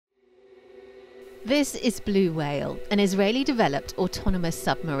This is Blue Whale, an Israeli-developed autonomous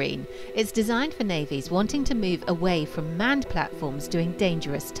submarine. It's designed for navies wanting to move away from manned platforms doing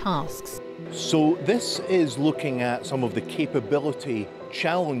dangerous tasks. So this is looking at some of the capability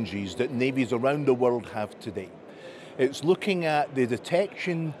challenges that navies around the world have today. It's looking at the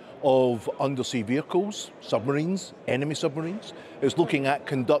detection of undersea vehicles, submarines, enemy submarines. It's looking at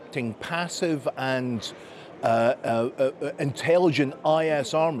conducting passive and intelligent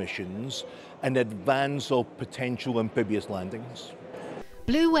ISR missions in advance of potential amphibious landings.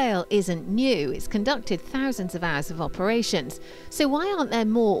 Blue Whale isn't new, it's conducted thousands of hours of operations. So why aren't there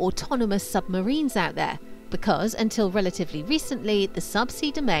more autonomous submarines out there? Because until relatively recently, the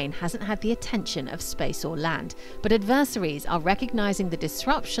subsea domain hasn't had the attention of space or land. But adversaries are recognizing the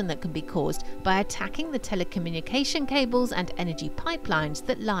disruption that can be caused by attacking the telecommunication cables and energy pipelines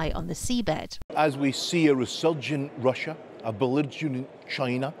that lie on the seabed. As we see a resurgent Russia, a belligerent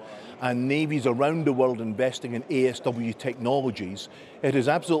China, and navies around the world investing in ASW technologies, it is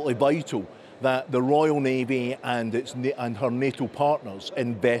absolutely vital that the Royal Navy and her NATO partners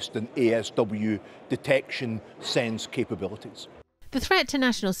invest in ASW detection sense capabilities. The threat to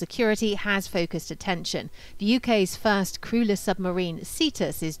national security has focused attention. The UK's first crewless submarine,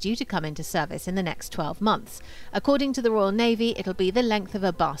 Cetus, is due to come into service in the next 12 months. According to the Royal Navy, it'll be the length of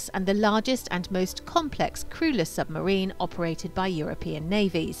a bus and the largest and most complex crewless submarine operated by European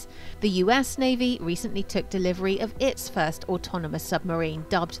navies. The US Navy recently took delivery of its first autonomous submarine,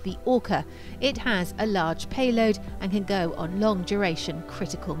 dubbed the Orca. It has a large payload and can go on long-duration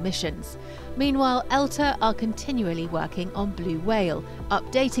critical missions. Meanwhile, ELTA are continually working on Blue Whale,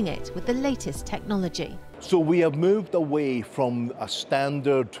 updating it with the latest technology. So we have moved away from a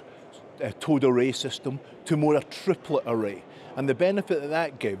standard towed array system to more a triplet array. And the benefit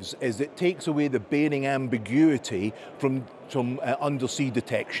that gives is it takes away the bearing ambiguity from undersea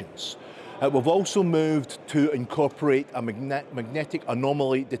detections. We've also moved to incorporate a magnetic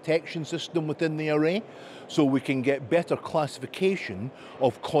anomaly detection system within the array, so we can get better classification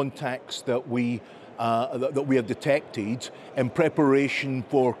of contacts that we have detected in preparation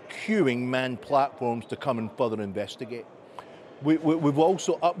for queuing manned platforms to come and further investigate. We've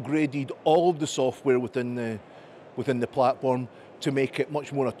also upgraded all of the software within the platform to make it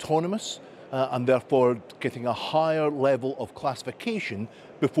much more autonomous, and therefore getting a higher level of classification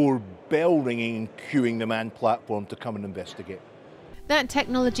before bell ringing and queuing the manned platform to come and investigate. That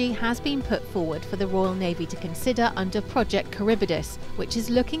technology has been put forward for the Royal Navy to consider under Project Charybdis, which is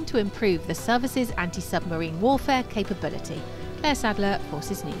looking to improve the service's anti-submarine warfare capability. Claire Sadler,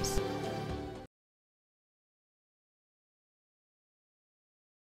 Forces News.